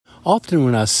Often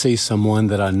when I see someone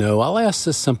that I know, I'll ask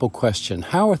this simple question: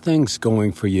 how are things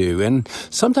going for you? And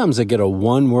sometimes I get a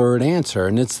one-word answer,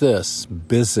 and it's this: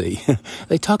 busy.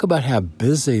 They talk about how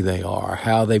busy they are,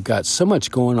 how they've got so much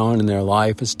going on in their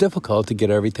life, it's difficult to get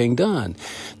everything done.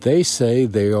 They say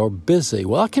they are busy.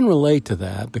 Well, I can relate to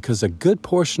that because a good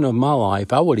portion of my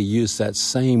life, I would have used that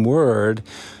same word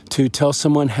to tell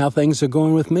someone how things are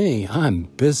going with me. I'm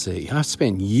busy. I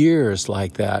spent years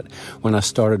like that when I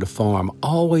started a farm,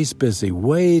 always busy,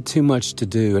 way too much to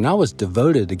do. And I was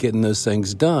devoted to getting those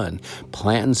things done.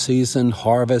 Planting season,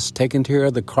 harvest, taking care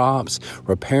of the crops,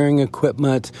 repairing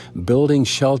equipment, building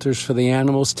shelters for the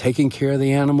animals, taking care of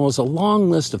the animals, a long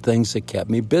list of things that kept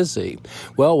me busy.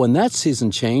 Well, when that season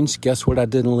changed, guess what I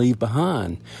didn't leave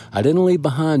behind? I didn't leave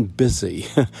behind busy.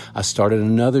 I started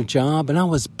another job and I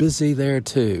was busy there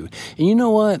too. And you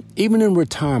know what? Even in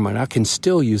retirement, I can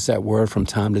still use that word from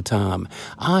time to time.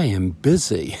 I am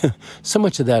busy. So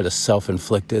much of that is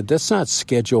self-inflicted. That's not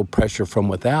scheduled pressure from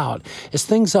without. It's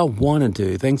things I want to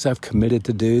do, things I've committed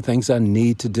to do, things I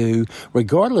need to do.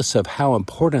 Regardless of how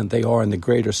important they are in the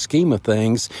greater scheme of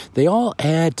things, they all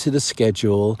add to the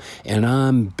schedule, and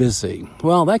I'm busy.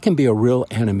 Well, that can be a real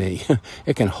enemy.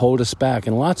 It can hold us back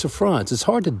in lots of fronts. It's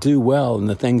hard to do well in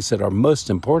the things that are most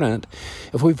important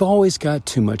if we've always got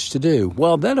too much to do.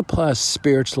 Well, that applies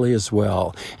spiritually as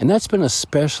well, and that's been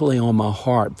especially on my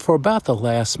heart for about the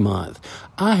last month.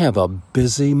 I have a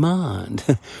busy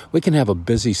mind. We can have a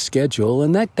busy schedule,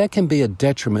 and that can be a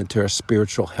detriment to our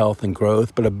spiritual health and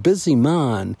growth, but a busy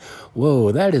mind,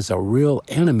 whoa, that is a real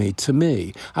enemy to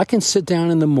me. I can sit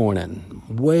down in the morning,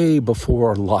 way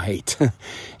before light,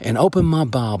 and open my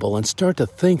Bible and start to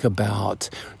think about,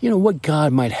 what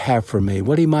God might have for me,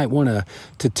 what He might want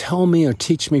to tell me or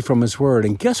teach me from His Word.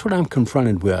 And guess what I'm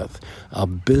confronted with? A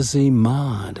busy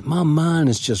mind. My mind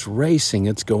is just racing.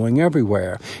 It's going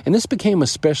everywhere. And this became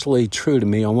especially true to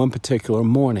me on one particular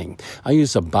morning. I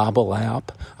use a Bible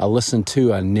app. I listen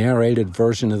to a narrated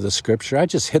version of the scripture. I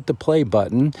just hit the play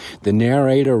button. The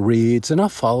narrator reads, and I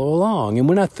follow along. And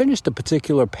when I finished a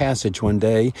particular passage one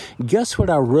day, guess what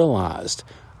I realized?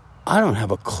 I don't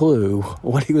have a clue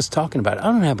what he was talking about. I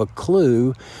don't have a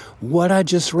clue what I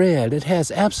just read. It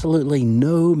has absolutely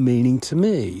no meaning to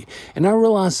me. And I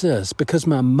realized this because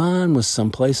my mind was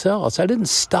someplace else. I didn't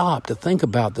stop to think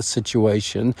about the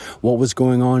situation, what was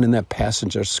going on in that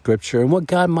passage of scripture, and what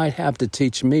God might have to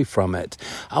teach me from it.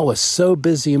 I was so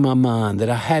busy in my mind that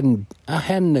I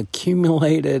hadn't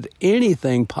accumulated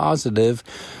anything positive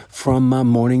from my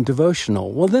morning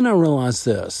devotional. Well, then I realized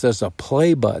this. There's a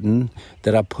play button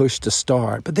that I push to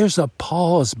start, but there's a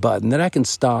pause button that I can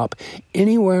stop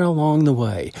anywhere along the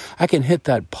way. I can hit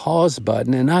that pause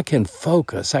button and I can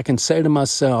focus. I can say to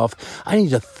myself, I need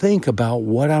to think about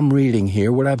what I'm reading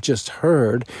here, what I've just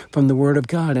heard from the Word of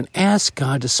God, and ask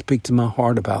God to speak to my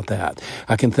heart about that.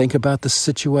 I can think about the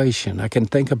situation. I can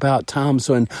think about times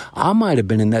when I might have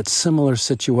been in that similar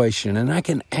situation, and I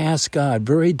can ask God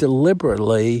very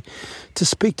deliberately to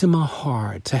speak to my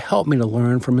heart, to help me to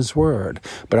learn from His Word.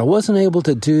 But I wasn't able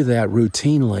to do that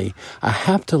routinely. I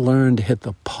have to learn to hit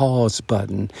the pause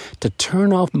button, to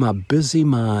turn off my busy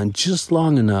mind just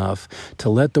long enough to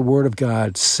let the Word of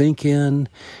God sink in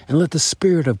and let the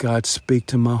Spirit of God speak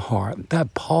to my heart.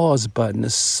 That pause button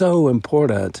is so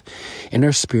important in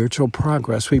our spiritual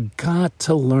progress. We've got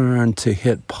to learn to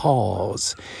hit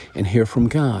pause and hear from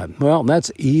God. Well,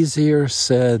 that's easier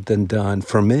said than done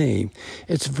for me.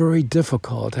 It's very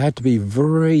difficult. I have to be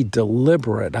very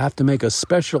deliberate. I have to make a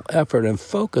special effort and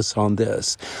focus on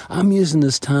this. I'm using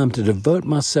this time to devote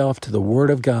myself to the Word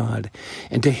of God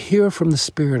and to hear from the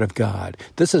Spirit of God.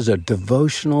 This is a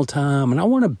devotional time, and I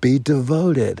want to be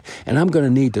devoted, and I'm going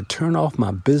to need to turn off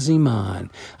my busy mind.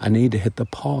 I need to hit the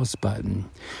pause button.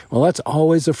 Well, that's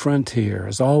always a frontier.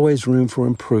 There's always room for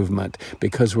improvement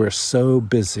because we're so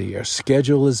busy. Our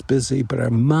schedule is busy, but our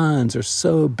minds are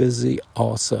so busy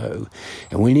also.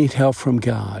 And we need help from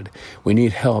God. We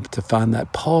need help to find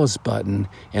that pause button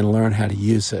and learn how to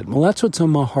use it. Well, that's what's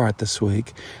on my heart this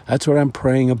week. That's what I'm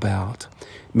praying about.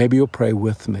 Maybe you'll pray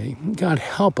with me. God,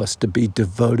 help us to be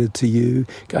devoted to you.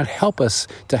 God, help us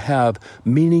to have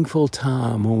meaningful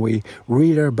time when we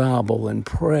read our Bible and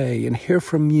pray and hear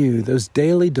from you. Those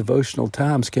daily devotional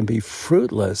times can be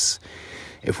fruitless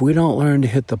if we don't learn to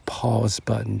hit the pause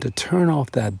button, to turn off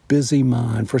that busy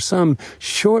mind for some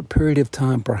short period of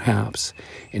time perhaps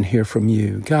and hear from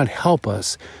you. God, help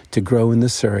us to grow in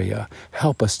this area.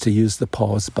 Help us to use the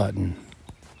pause button.